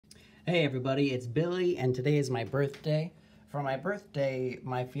Hey everybody, it's Billy, and today is my birthday. For my birthday,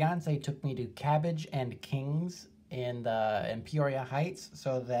 my fiance took me to Cabbage and Kings in Peoria Heights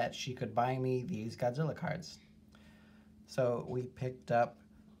so that she could buy me these Godzilla cards. So we picked up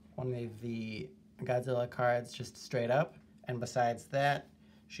one of the Godzilla cards just straight up, and besides that,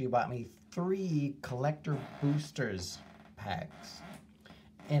 she bought me 3 collector boosters packs.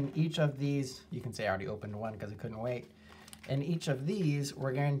 In each of these, you can say I already opened one because I couldn't wait. In each of these,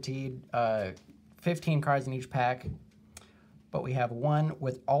 we're guaranteed 15 cards in each pack, but we have one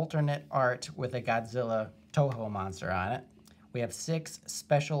with alternate art with a Godzilla Toho monster on it. We have 6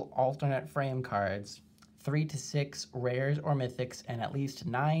 special alternate frame cards, 3 to 6 rares or mythics, and at least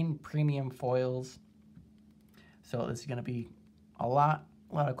 9 premium foils. So this is going to be a lot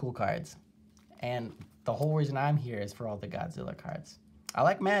of cool cards. And the whole reason I'm here is for all the Godzilla cards. I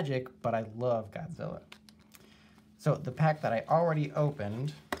like Magic, but I love Godzilla. So the pack that I already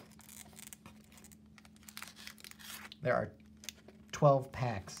opened, there are 12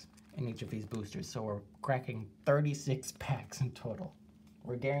 packs in each of these boosters, so we're cracking 36 packs in total.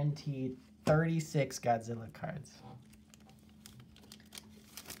 We're guaranteed 36 Godzilla cards.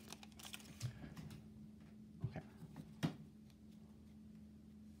 Okay.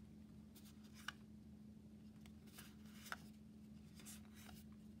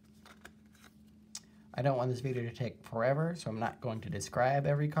 I don't want this video to take forever, so I'm not going to describe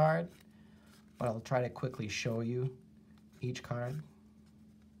every card, but I'll try to quickly show you each card.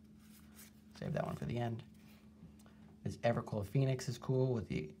 Save that one for the end. This Evercool Phoenix is cool with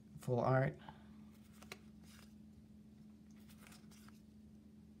the full art.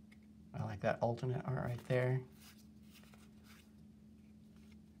 I like that alternate art right there.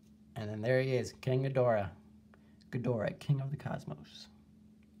 And then there he is, King Ghidorah. Ghidorah, King of the Cosmos.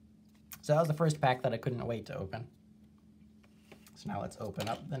 So that was the first pack that I couldn't wait to open. So now let's open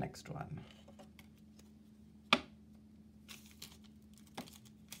up the next one.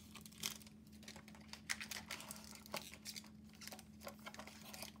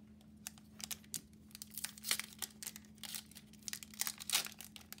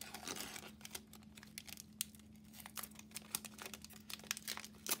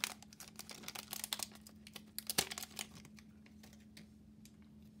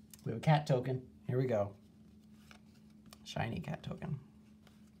 We have a cat token. Here we go. Shiny cat token.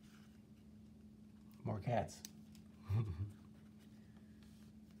 More cats.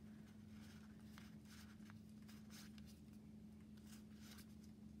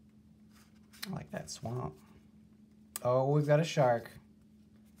 I like that swamp. Oh, we've got a shark.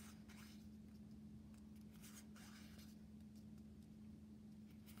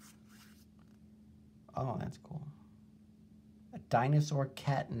 Oh, that's cool. A dinosaur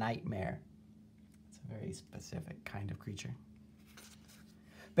cat nightmare. It's a very specific kind of creature.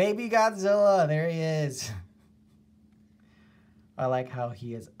 Baby Godzilla, there he is. I like how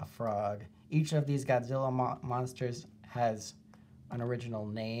he is a frog. Each of these Godzilla monsters has an original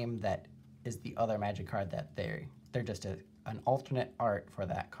name that is the other magic card that they're just an alternate art for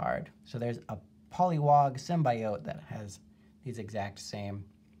that card. So there's a Polywog symbiote that has these exact same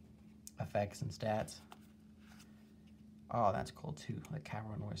effects and stats. Oh, that's cool too, the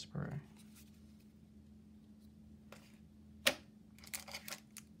Cavern Whisperer.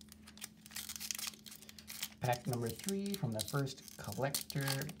 Pack number 3 from the first collector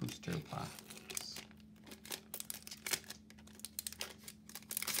booster box.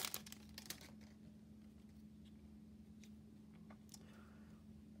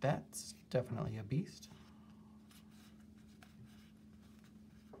 That's definitely a beast.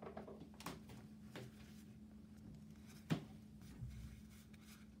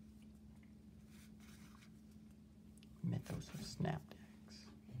 Mythos of Snapdags.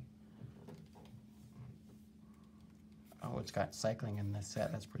 Oh, it's got cycling in this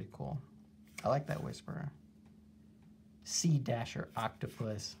set. That's pretty cool. I like that Whisperer. Sea Dasher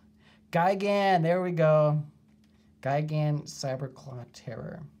Octopus. Gigan, there we go. Gigan Cyberclaw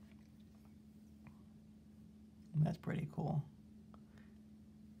Terror. That's pretty cool.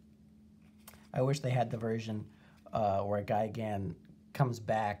 I wish they had the version where Gigan comes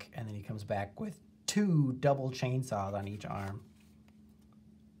back, and then he comes back with 2 double chainsaws on each arm.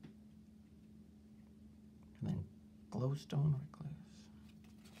 And then Glowstone Recluse.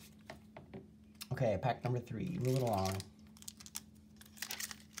 Okay, pack number 3, moving along.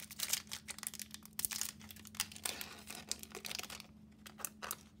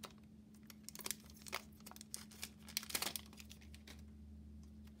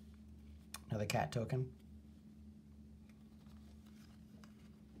 Another cat token.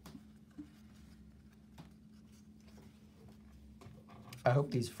 I hope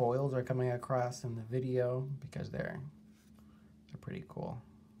these foils are coming across in the video because they're pretty cool.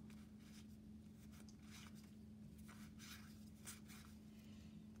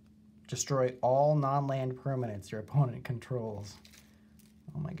 Destroy all non-land permanents your opponent controls.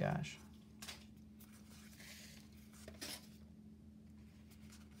 Oh my gosh.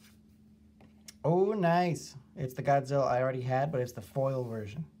 Oh, nice. It's the Godzilla I already had, but it's the foil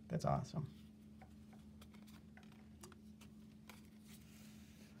version. That's awesome.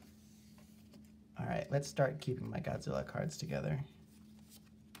 All right, let's start keeping my Godzilla cards together.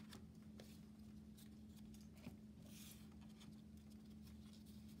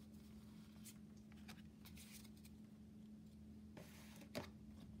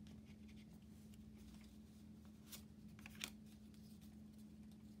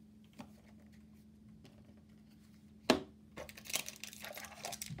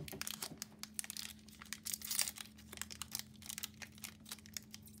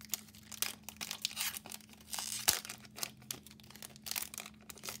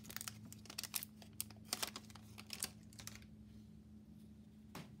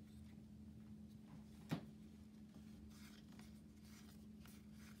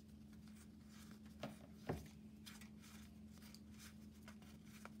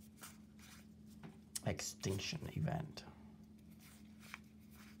 Extinction event.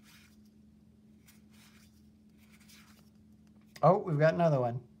 Oh, we've got another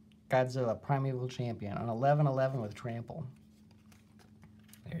one. Godzilla, Primeval Champion on 11/11 with Trample.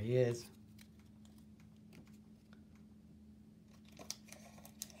 There he is.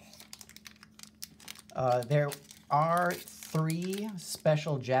 There are 3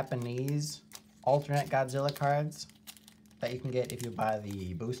 special Japanese alternate Godzilla cards that you can get if you buy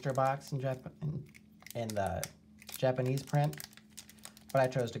the booster box in the Japanese print, but I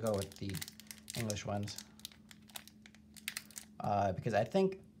chose to go with the English ones because I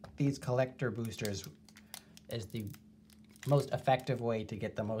think these collector boosters is the most effective way to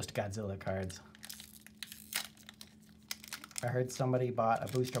get the most Godzilla cards. I heard somebody bought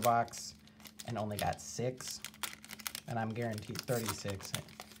a booster box and only got 6, and I'm guaranteed 36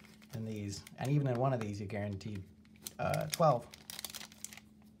 in these, and even in one of these you're guaranteed 12.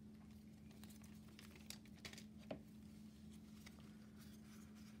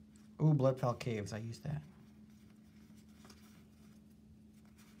 Ooh, Bloodfell Caves, I used that.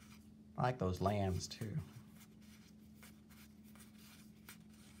 I like those lambs too.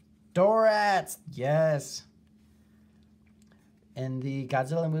 Dorats, yes. In the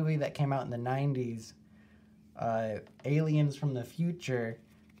Godzilla movie that came out in the 90s, aliens from the future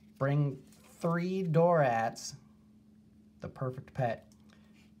bring 3 Dorats, the perfect pet.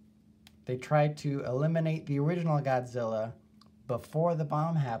 They try to eliminate the original Godzilla before the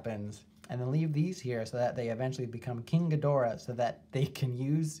bomb happens, and then leave these here so that they eventually become King Ghidorah, so that they can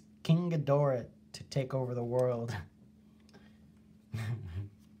use King Ghidorah to take over the world.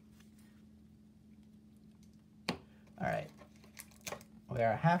 All right. We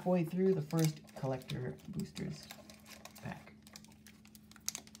are halfway through the first collector boosters pack.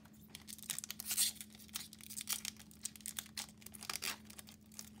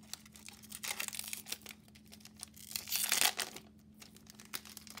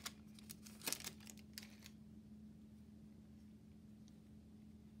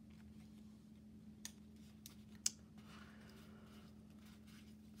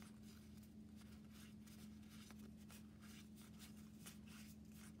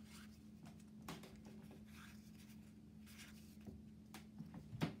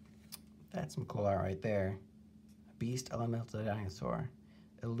 That's some cool art right there. Beast, Elemental Dinosaur.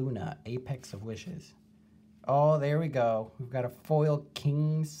 Illuna, Apex of Wishes. Oh, there we go. We've got a foil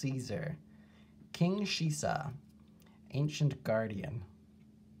King Caesar. King Shisa, Ancient Guardian.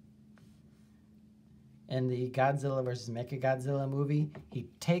 In the Godzilla vs. Mechagodzilla movie, he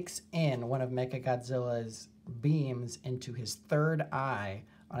takes in one of Mechagodzilla's beams into his 3rd eye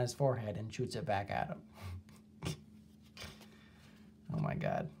on his forehead and shoots it back at him. Oh my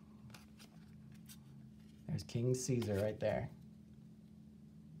god. There's King Caesar right there.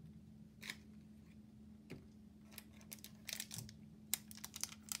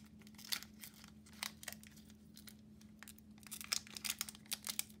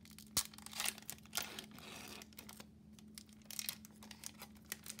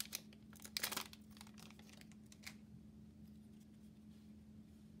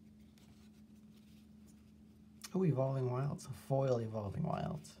 Oh, Evolving Wilds, a foil Evolving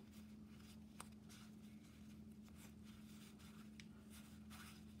Wilds.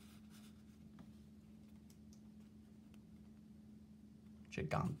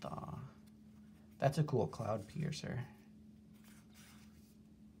 Giganta. That's a cool cloud piercer.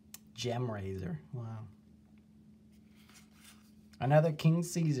 Gem Razor. Wow. Another King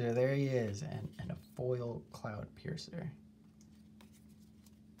Caesar. There he is. And a foil Cloud Piercer.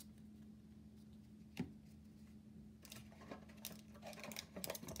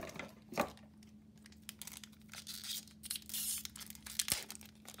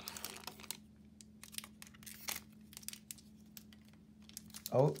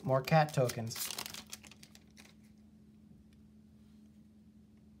 Oh, more cat tokens.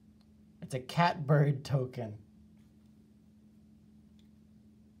 It's a cat bird token.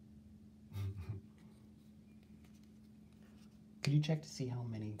 Could you check to see how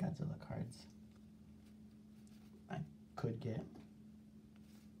many Godzilla cards I could get?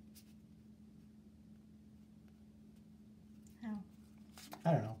 How?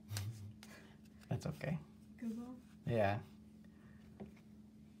 I don't know. That's okay. Google? Yeah.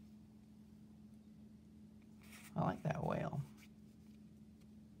 I like that whale.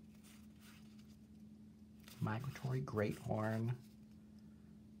 Migratory Great Horn.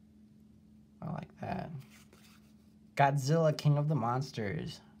 I like that. Godzilla, King of the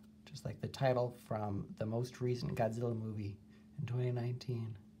Monsters. Just like the title from the most recent Godzilla movie in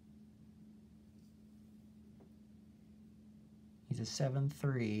 2019. He's a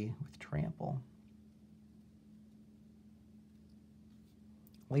 7/3 with trample.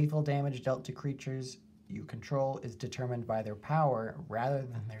 Lethal damage dealt to creatures you control is determined by their power rather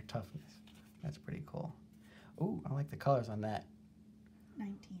than their toughness. That's pretty cool. Ooh, I like the colors on that.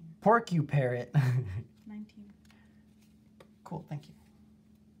 19. Porcu-Parrot. 19. Cool, thank you.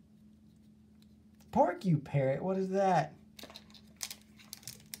 Porcu-Parrot, what is that?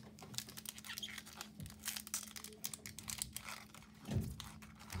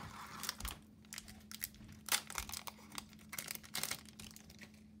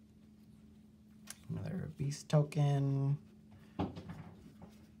 Another beast token.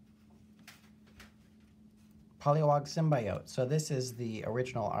 Polywog Symbiote. So this is the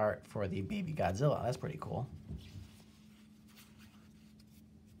original art for the baby Godzilla. That's pretty cool.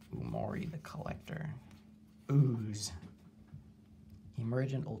 Mori the Collector. Ooze.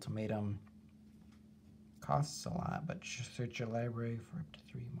 Emergent Ultimatum. Costs a lot, but search your library for up to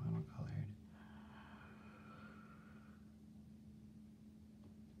 3 monocolored.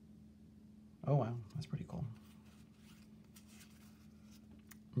 Oh wow, that's pretty cool.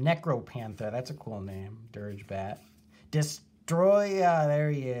 Necropanther, that's a cool name. Dirge Bat. Destroya,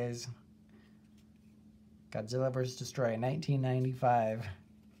 there he is. Godzilla vs. Destroya, 1995.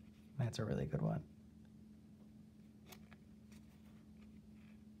 That's a really good one.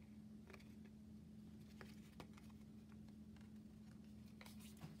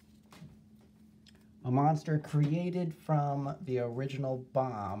 A monster created from the original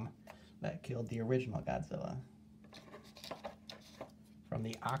bomb that killed the original Godzilla. From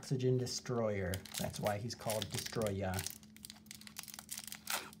the Oxygen Destroyer. That's why he's called Destroya.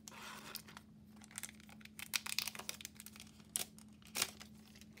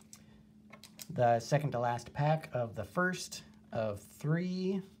 The second to last pack of the first of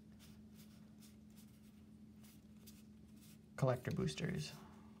 3 collector boosters.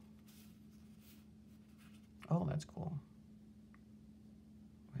 Oh, that's cool.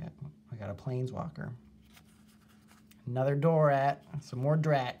 We got a Planeswalker. Another Dorat. Some more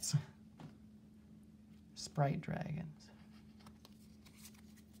Drats. Sprite Dragons.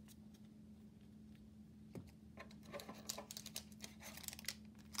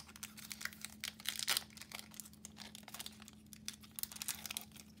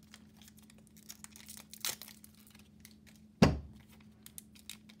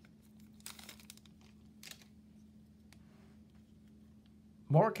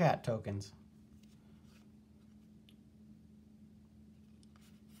 More cat tokens.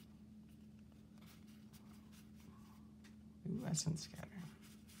 Ooh, Essence Scatter.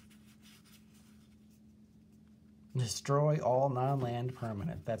 Destroy all non-land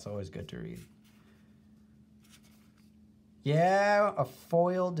permanent. That's always good to read. Yeah, a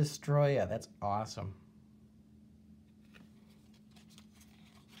foil Destroya. That's awesome.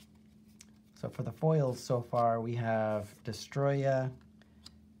 So for the foils so far, we have Destroya,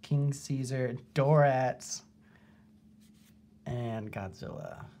 King Caesar, Dorats, and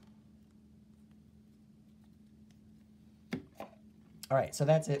Godzilla. All right, so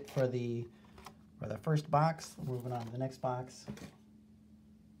that's it for the first box. Moving on to the next box.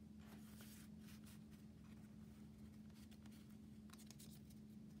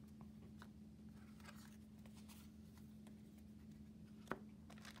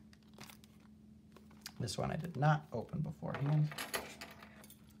 This one I did not open beforehand.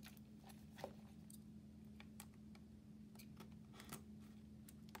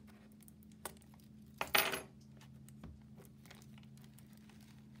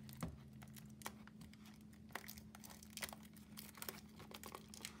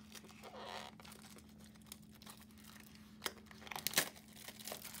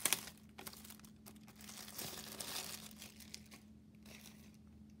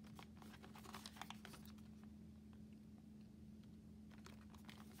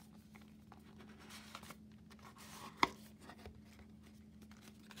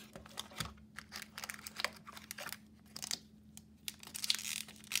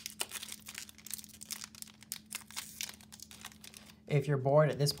 If you're bored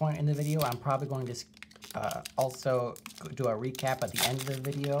at this point in the video, I'm probably going to also do a recap at the end of the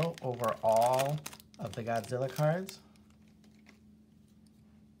video over all of the Godzilla cards.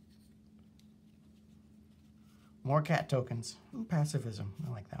 More cat tokens. Ooh, pacifism.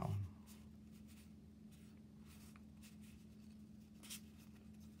 I like that one.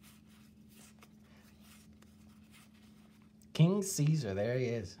 King Caesar, there he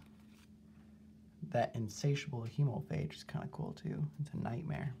is. That insatiable hemophage is kind of cool too. It's a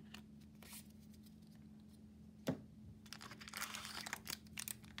nightmare.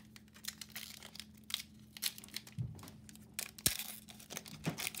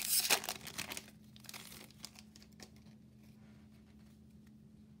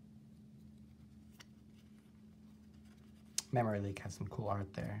 Memory Leak has some cool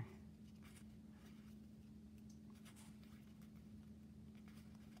art there.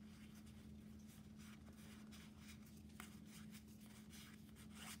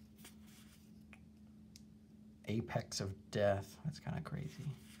 Apex of Death. That's kind of crazy.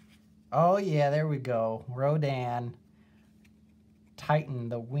 Oh yeah, there we go. Rodan. Titan,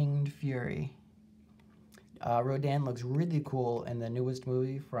 the Winged Fury. Rodan looks really cool in the newest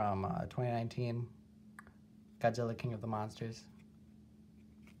movie from 2019. Godzilla, King of the Monsters.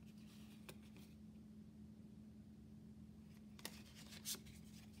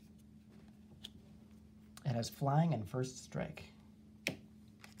 It has flying and first strike.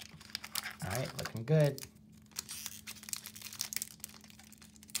 All right, looking good.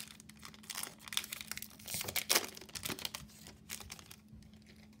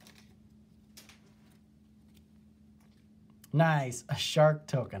 Nice, a shark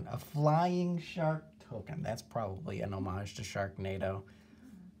token, a flying shark token. That's probably an homage to Sharknado.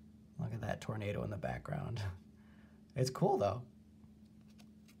 Look at that tornado in the background. It's cool though.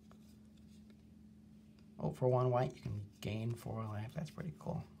 Oh, for 1 white, you can gain 4 life. That's pretty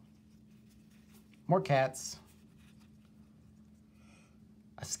cool. More cats.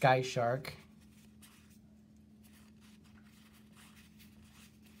 A sky shark.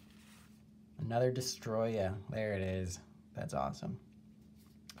 Another destroyer. There it is. That's awesome.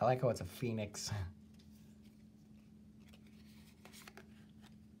 I like how it's a phoenix.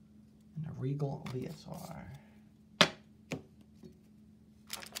 And a regal Leosaur.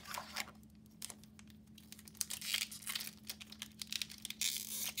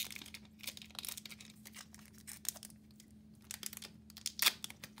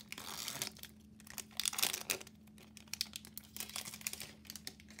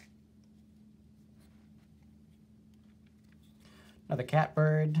 Another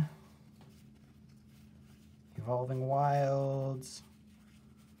catbird. Evolving Wilds.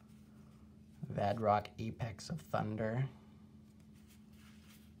 Vadrock Apex of Thunder.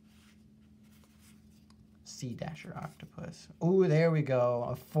 Sea Dasher Octopus. Ooh, there we go.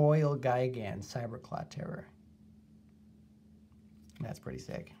 A foil Gigan Cyberclaw Terror. That's pretty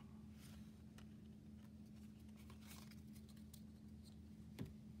sick.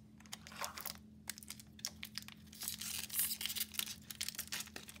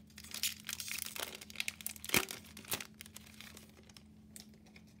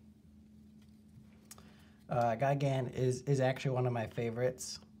 Gigan is actually one of my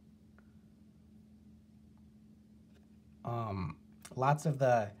favorites. Lots of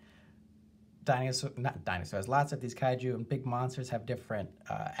the lots of these kaiju and big monsters have different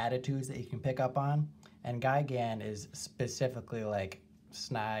attitudes that you can pick up on, and Gigan is specifically like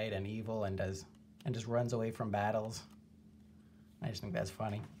snide and evil and just runs away from battles. I just think that's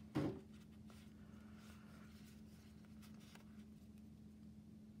funny.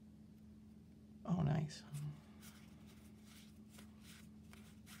 Oh, nice.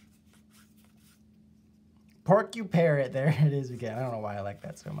 Porcu-Parrot, there it is again. I don't know why I like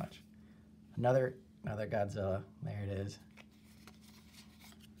that so much. Another Godzilla, there it is.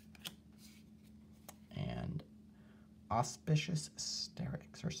 And Auspicious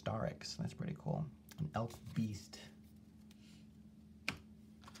Starix, that's pretty cool. An elk beast.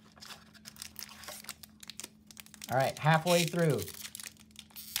 All right, halfway through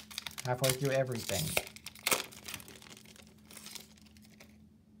everything.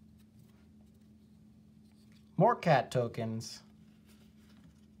 More cat tokens.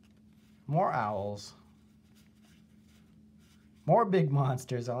 More owls. More big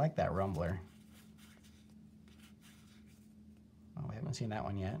monsters. I like that Rumbler. Oh, we haven't seen that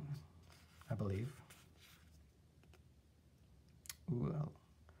one yet, I believe. Ooh,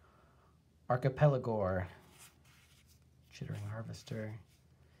 Archipelagore. Chittering Harvester.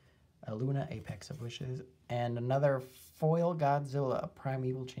 A Luna Apex of Wishes. And another foil Godzilla, a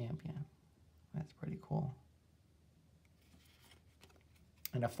Primeval Champion. That's pretty cool.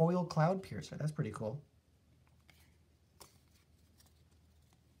 And a foil cloud piercer. That's pretty cool.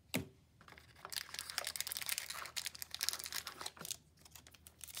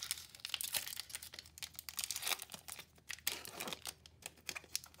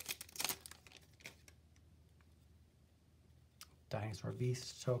 Dinosaur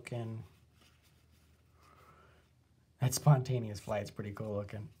Beast token. That spontaneous flight's pretty cool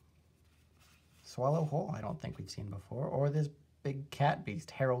looking. Swallow Hole, I don't think we've seen before. Or this big cat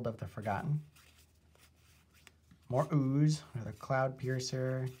beast, Herald of the Forgotten. More ooze, another cloud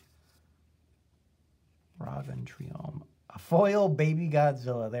piercer. Raven Triome. A foil baby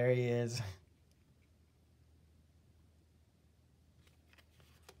Godzilla, there he is.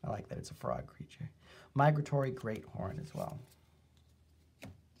 I like that it's a frog creature. Migratory Great Horn as well.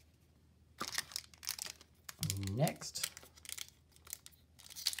 Next.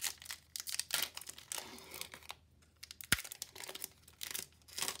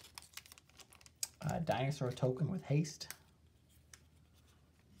 Dinosaur token with haste.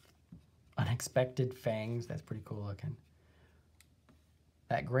 Unexpected fangs, that's pretty cool looking.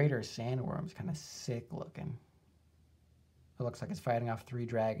 That greater sandworm's kind of sick looking. It looks like it's fighting off 3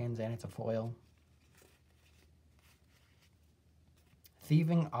 dragons and it's a foil.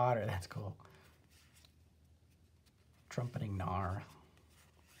 Thieving Otter, that's cool. Trumpeting Gnar.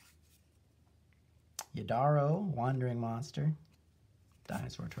 Yadaro, Wandering Monster.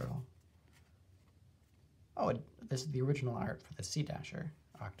 Dinosaur Turtle. Oh, this is the original art for the Sea Dasher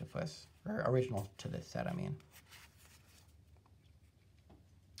octopus. Or original to this set, I mean.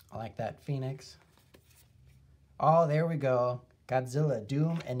 I like that Phoenix. Oh, there we go. Godzilla,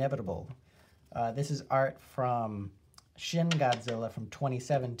 Doom Inevitable. This is art from Shin Godzilla from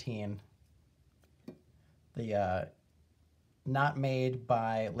 2017. The not made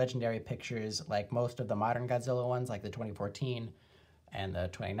by Legendary Pictures like most of the modern Godzilla ones, like the 2014 and the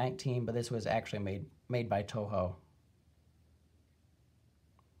 2019, but this was actually made by Toho.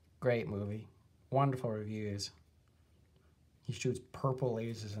 Great movie. Wonderful reviews. He shoots purple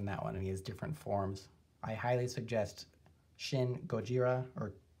lasers in that one, and he has different forms. I highly suggest Shin Gojira,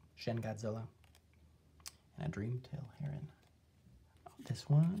 or Shin Godzilla. And a Dreamtail Heron. Oh, this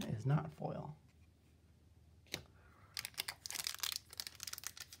one is not foil.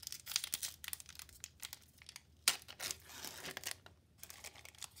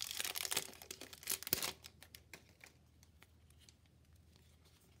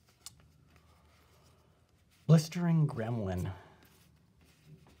 Blistering Gremlin.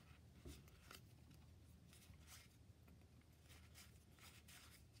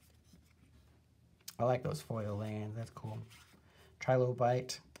 I like those foil lands, that's cool.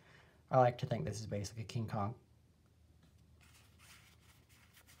 Trilobite. I like to think this is basically King Kong.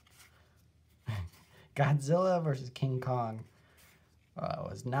 Godzilla versus King Kong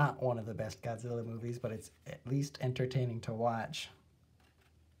was not one of the best Godzilla movies, but it's at least entertaining to watch.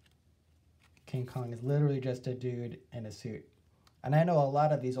 King Kong is literally just a dude in a suit. And I know a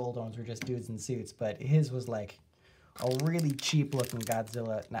lot of these old ones were just dudes in suits, but his was like a really cheap looking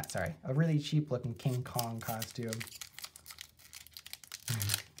Godzilla, a really cheap looking King Kong costume.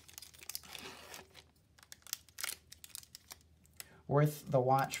 Worth the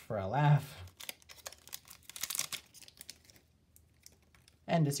watch for a laugh.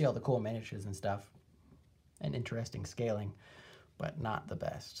 And to see all the cool miniatures and stuff. And interesting scaling, but not the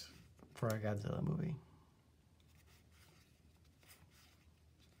best for a Godzilla movie.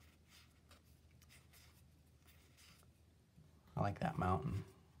 I like that mountain.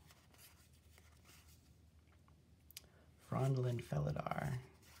 Frondland Felidar.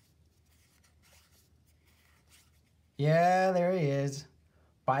 Yeah, there he is.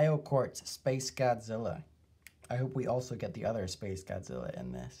 BioQuartz Space Godzilla. I hope we also get the other Space Godzilla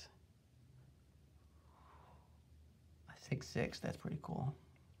in this. A 6'6", that's pretty cool.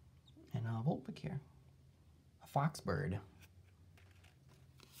 And a Volpikir. A Foxbird.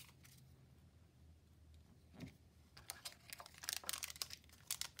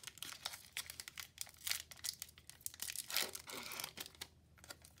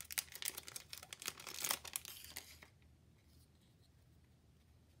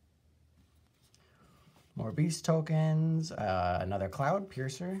 More beast tokens, another cloud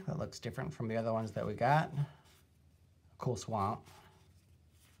piercer that looks different from the other ones that we got. Cool swamp.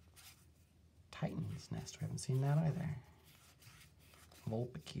 Titan's Nest, we haven't seen that either.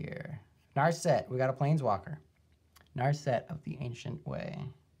 Volpikir. Narset, we got a Planeswalker. Narset of the Ancient Way.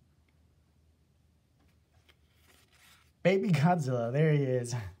 Baby Godzilla, there he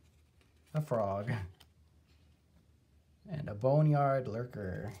is. A frog. And a Boneyard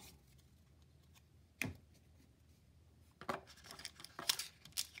Lurker.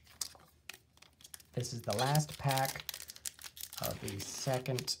 This is the last pack of the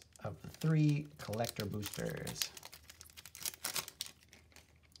second of the 3 collector boosters.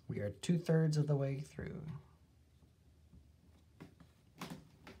 We are 2/3 of the way through.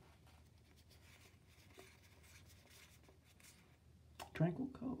 Tranquil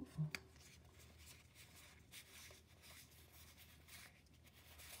Cove.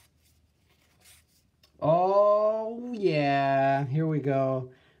 Oh yeah, here we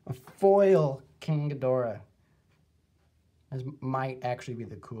go. A foil King Ghidorah. This might actually be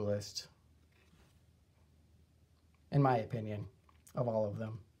the coolest, in my opinion, of all of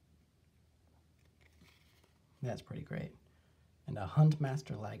them. That's pretty great. And a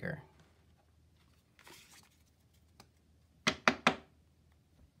Huntmaster Liger.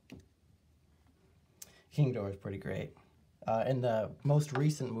 King Ghidorah is pretty great. In the most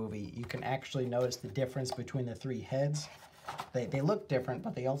recent movie, you can actually notice the difference between the 3 heads. They look different,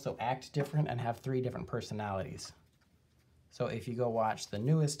 but they also act different and have 3 different personalities. So if you go watch the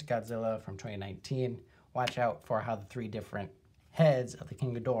newest Godzilla from 2019, watch out for how the 3 different heads of the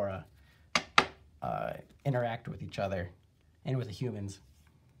King Ghidorah interact with each other and with the humans.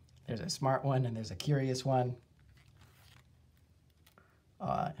 There's a smart one and there's a curious one.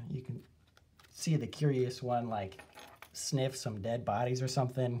 You can see the curious one like sniff some dead bodies or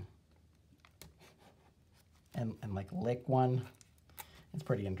something and like lick one. It's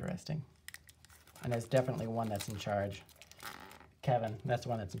pretty interesting. And there's definitely one that's in charge. Kevin, that's the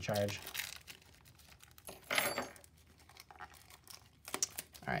one that's in charge.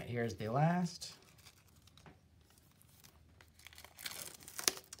 All right, here's the last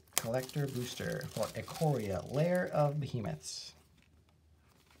collector booster for Ikoria Lair of Behemeoths.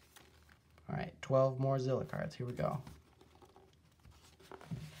 All right, 12 more Zilla cards. Here we go.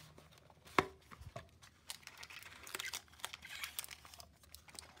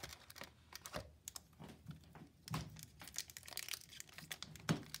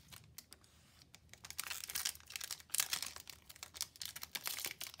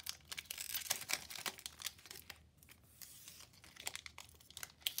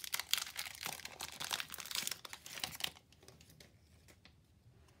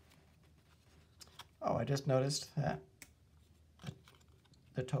 Oh, I just noticed that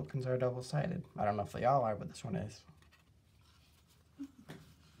the tokens are double-sided. I don't know if they all are, but this one is.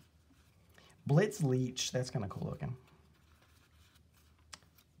 Blitz Leech, that's kind of cool looking.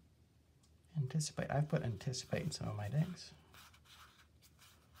 Anticipate, I've put Anticipate in some of my decks.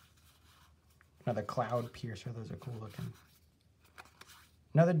 Another Cloud Piercer, those are cool looking.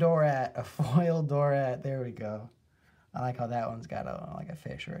 Another Dorat, a foil Dorat, there we go. I like how that one's got like a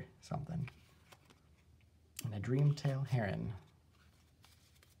fish or something. And a Dreamtail Heron.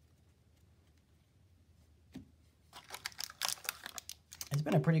 It's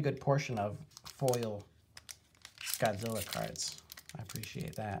been a pretty good portion of foil Godzilla cards. I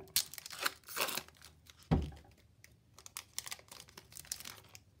appreciate that.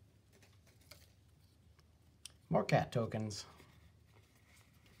 More cat tokens.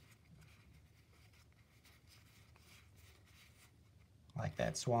 Like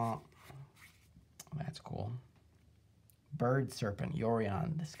that swamp. That's cool. Bird Serpent,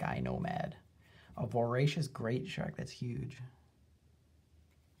 Yorion, the Sky Nomad. A Voracious Great Shark, that's huge.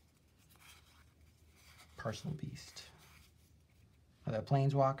 Parcel Beast. Another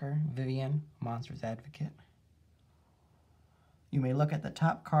Planeswalker, Vivian, Monster's Advocate. You may look at the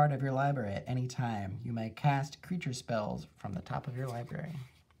top card of your library at any time. You may cast creature spells from the top of your library.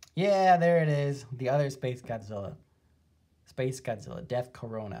 Yeah, there it is. The other Space Godzilla. Space Godzilla, Death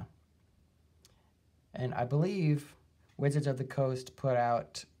Corona. And I believe Wizards of the Coast put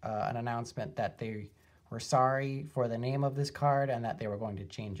out an announcement that they were sorry for the name of this card and that they were going to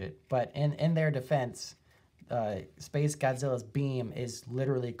change it. But in their defense, Space Godzilla's beam is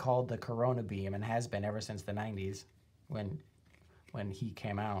literally called the Corona Beam and has been ever since the 90s when he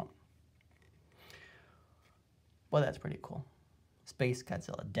came out. Well, that's pretty cool. Space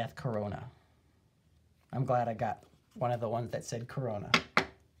Godzilla, Death Corona. I'm glad I got one of the ones that said Corona.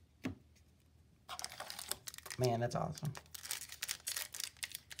 Man, that's awesome.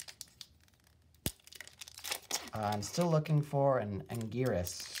 I'm still looking for an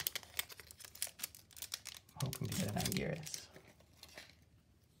Anguirus. Hoping to get an Anguirus.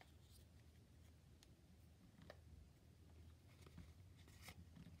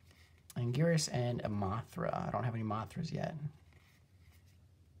 Anguirus and a Mothra. I don't have any Mothras yet.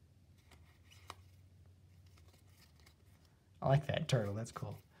 I like that turtle, that's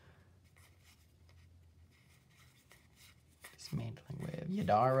cool. Dismantling Wave.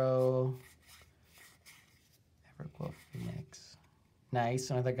 Yadaro. Everglow Phoenix. Nice,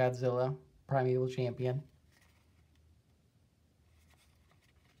 another Godzilla. Primeval Champion.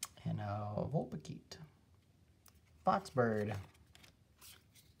 And a Vulpikeet. Foxbird.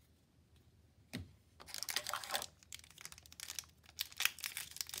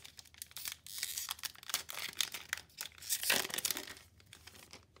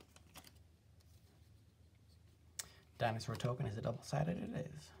 Dinosaur token. Is it double-sided? It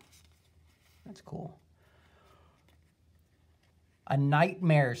is. That's cool. A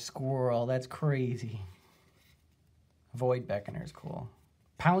Nightmare Squirrel. That's crazy. Void Beckoner is cool.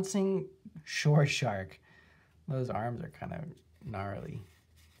 Pouncing Shore Shark. Those arms are kind of gnarly.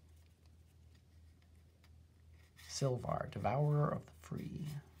 Silvar, Devourer of the Free.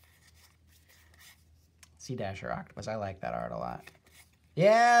 Sea Dasher Octopus. I like that art a lot.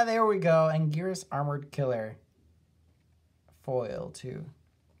 Yeah, there we go. Anguirus Armored Killer. Foil, too.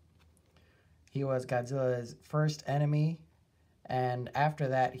 He was Godzilla's first enemy, and after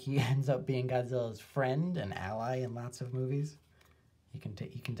that, he ends up being Godzilla's friend and ally in lots of movies. He can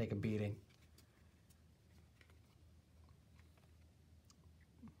take a beating.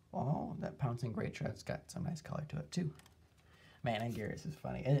 Oh, that Pouncing Great Shark's got some nice color to it, too. Man, Anguirus is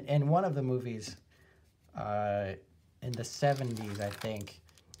funny. In one of the movies, in the 70s, I think,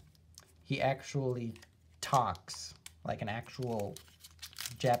 he actually talks like an actual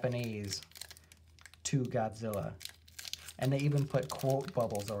Japanese to Godzilla. And they even put quote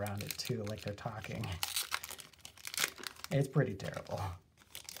bubbles around it, too, like they're talking. It's pretty terrible.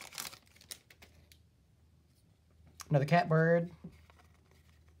 Another Catbird.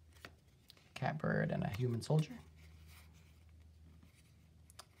 Catbird and a Human Soldier.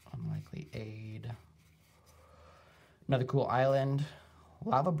 Unlikely Aid. Another cool island.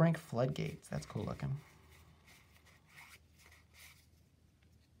 Lava Brink Floodgates. That's cool looking.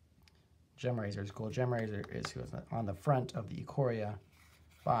 Gemrazor is cool. Gemrazor is who is on the front of the Ikoria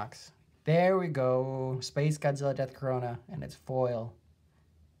box. There we go. Space Godzilla Death Corona and its foil.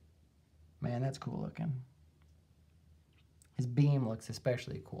 Man, that's cool looking. His beam looks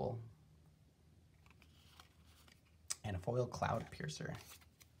especially cool. And a foil Cloud Piercer.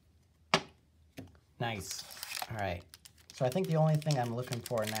 Nice. All right. So I think the only thing I'm looking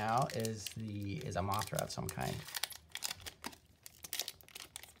for now is a Mothra of some kind.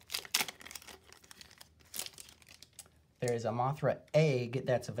 There's a Mothra egg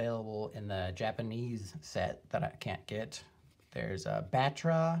that's available in the Japanese set that I can't get. There's a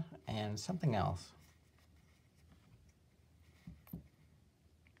Batra and something else.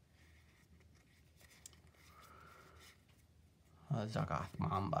 Zagoth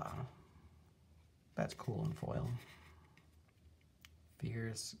Mamba. That's cool in foil.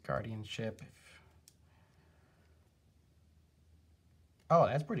 Fierce Guardianship. Oh,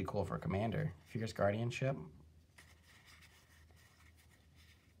 that's pretty cool for a commander. Fierce Guardianship.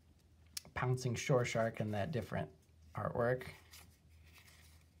 Pouncing Shore Shark and that different artwork.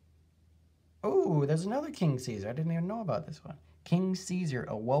 Oh, there's another King Caesar. I didn't even know about this one. King Caesar,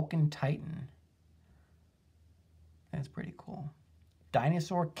 Awoken Titan. That's pretty cool.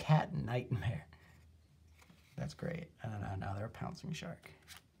 Dinosaur Cat Nightmare. That's great. I don't know. Now they're a Pouncing Shark.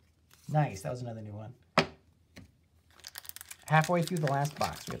 Nice. That was another new one. Halfway through the last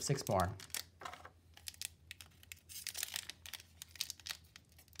box. We have 6 more.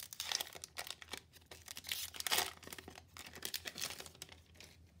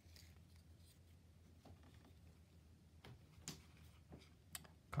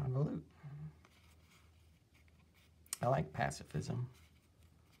 Convolute. I like pacifism.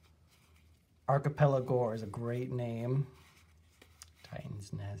 Archipelago is a great name.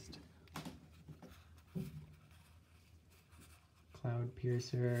 Titan's Nest. Cloud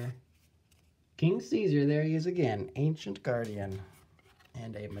Piercer. King Caesar, there he is again. Ancient Guardian.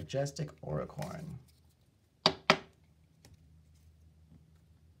 And a Majestic Auricorn.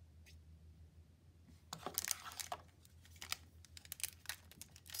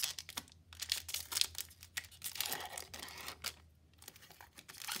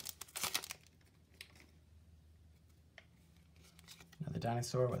 Another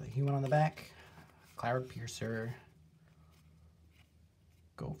dinosaur with a human on the back. Cloud Piercer.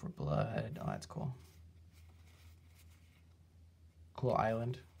 Go for Blood. Oh, that's cool. Cool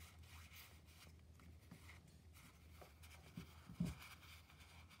island.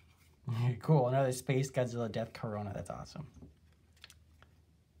 Cool. Another Space Godzilla Death Corona. That's awesome.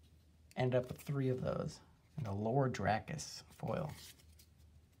 Ended up with 3 of those. And a Lord Dracus foil.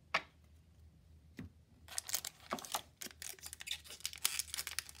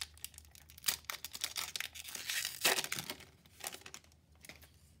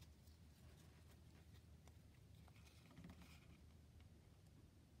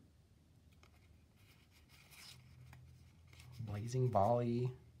 Blazing Volley,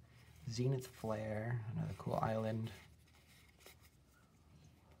 Zenith Flare, another cool island.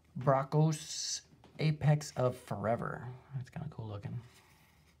 Brachos, Apex of Forever. That's kind of cool looking.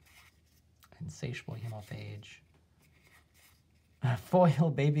 Insatiable Hemophage.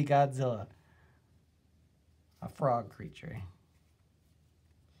 Foil Baby Godzilla. A frog creature.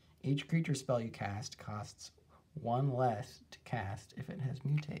 Each creature spell you cast costs 1 less to cast if it has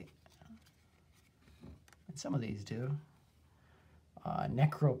mutate. And some of these do.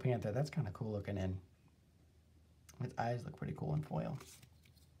 Necropanther, that's kind of cool looking in. Its eyes look pretty cool in foil.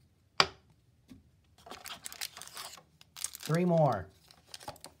 3 more.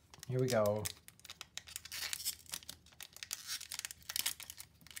 Here we go.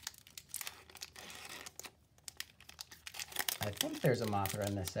 I think there's a Mothra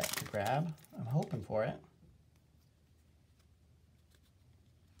in this set to grab. I'm hoping for it.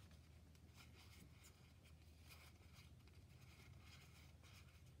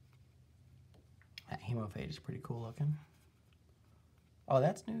 That Hemophage is pretty cool looking. Oh,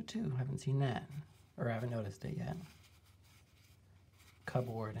 that's new too. Haven't seen that. Or haven't noticed it yet. Cub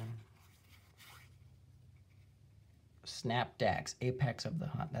Warden. Snapdax, Apex of the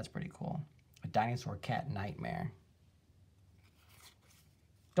Hunt. That's pretty cool. A Dinosaur Cat Nightmare.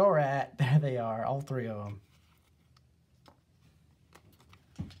 Dorat, there they are, all 3 of them.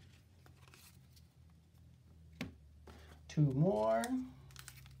 Two more.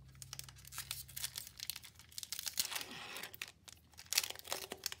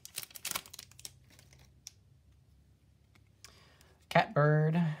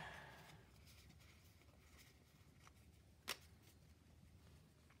 Catbird.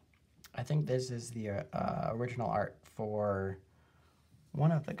 I think this is the original art for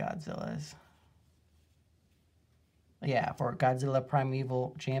one of the Godzillas. Yeah, for Godzilla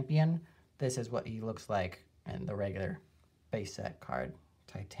Primeval Champion, this is what he looks like in the regular base set card.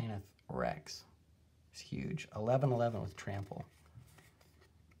 Titanith Rex. It's huge. 11/11 with trample.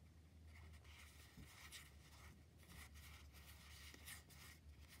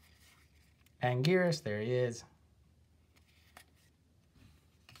 Anguirus, there he is.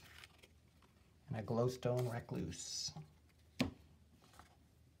 And a Glowstone Recluse.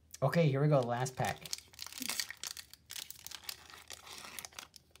 Okay, here we go, last pack.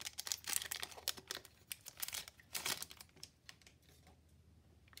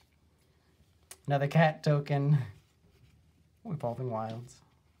 Another cat token. Evolving Wilds.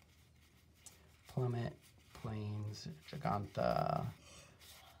 Plummet, Plains, Giganta.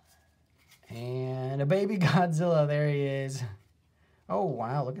 And a baby Godzilla, there he is. Oh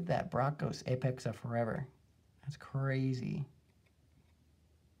wow, look at that. Brachos, Apex of Forever. That's crazy.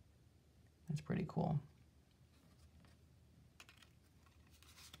 That's pretty cool.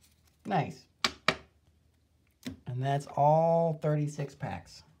 Nice. And that's all 36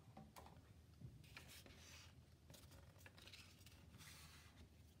 packs.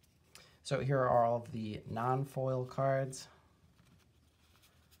 So here are all of the non-foil cards.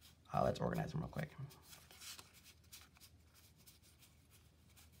 Let's organize them real quick.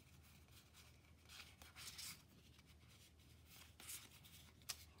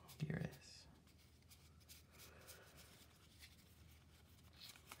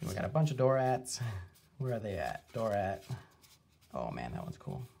 We got a bunch of Dorats. Where are they at? Dorat. Oh man, that one's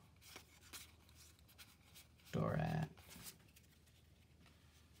cool. Dorat.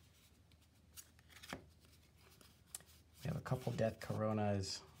 We have a couple Death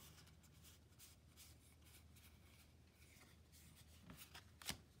Coronas.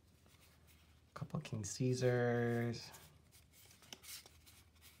 A couple King Caesars.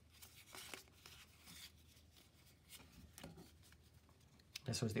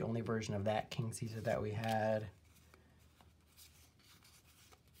 This was the only version of that King Caesar that we had.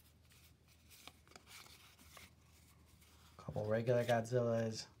 A couple regular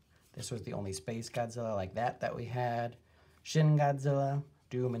Godzillas. This was the only Space Godzilla like that we had. Shin Godzilla,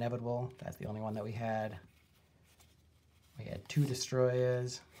 Doom Inevitable. That's the only one that we had. We had 2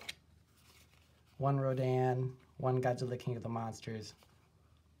 Destroyers, 1 Rodan, 1 Godzilla King of the Monsters,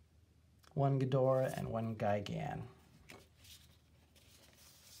 1 Ghidorah, and 1 Gigan.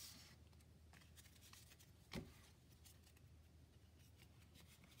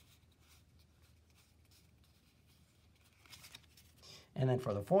 And then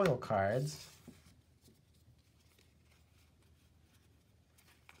for the foil cards,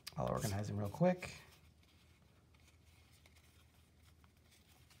 I'll organize them real quick.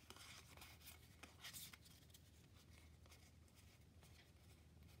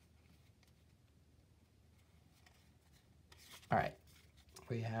 All right,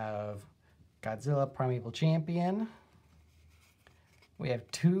 we have Godzilla Primeval Champion, We have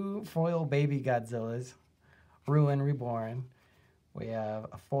 2 foil baby Godzillas, Ruin Reborn. We have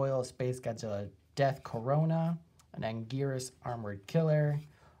a foil Space Godzilla Death Corona, an Anguirus Armored Killer,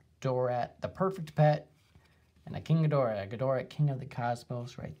 Dorat the Perfect Pet, and a King Ghidorah, Ghidorah King of the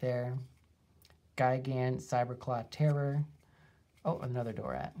Cosmos right there. Gigant Cyberclaw Terror. Oh, another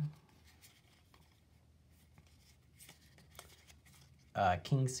Dorat.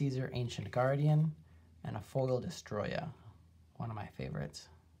 King Caesar Ancient Guardian, and a foil Destroyer, one of my favorites.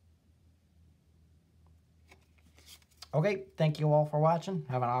 Okay, thank you all for watching.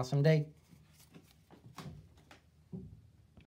 Have an awesome day.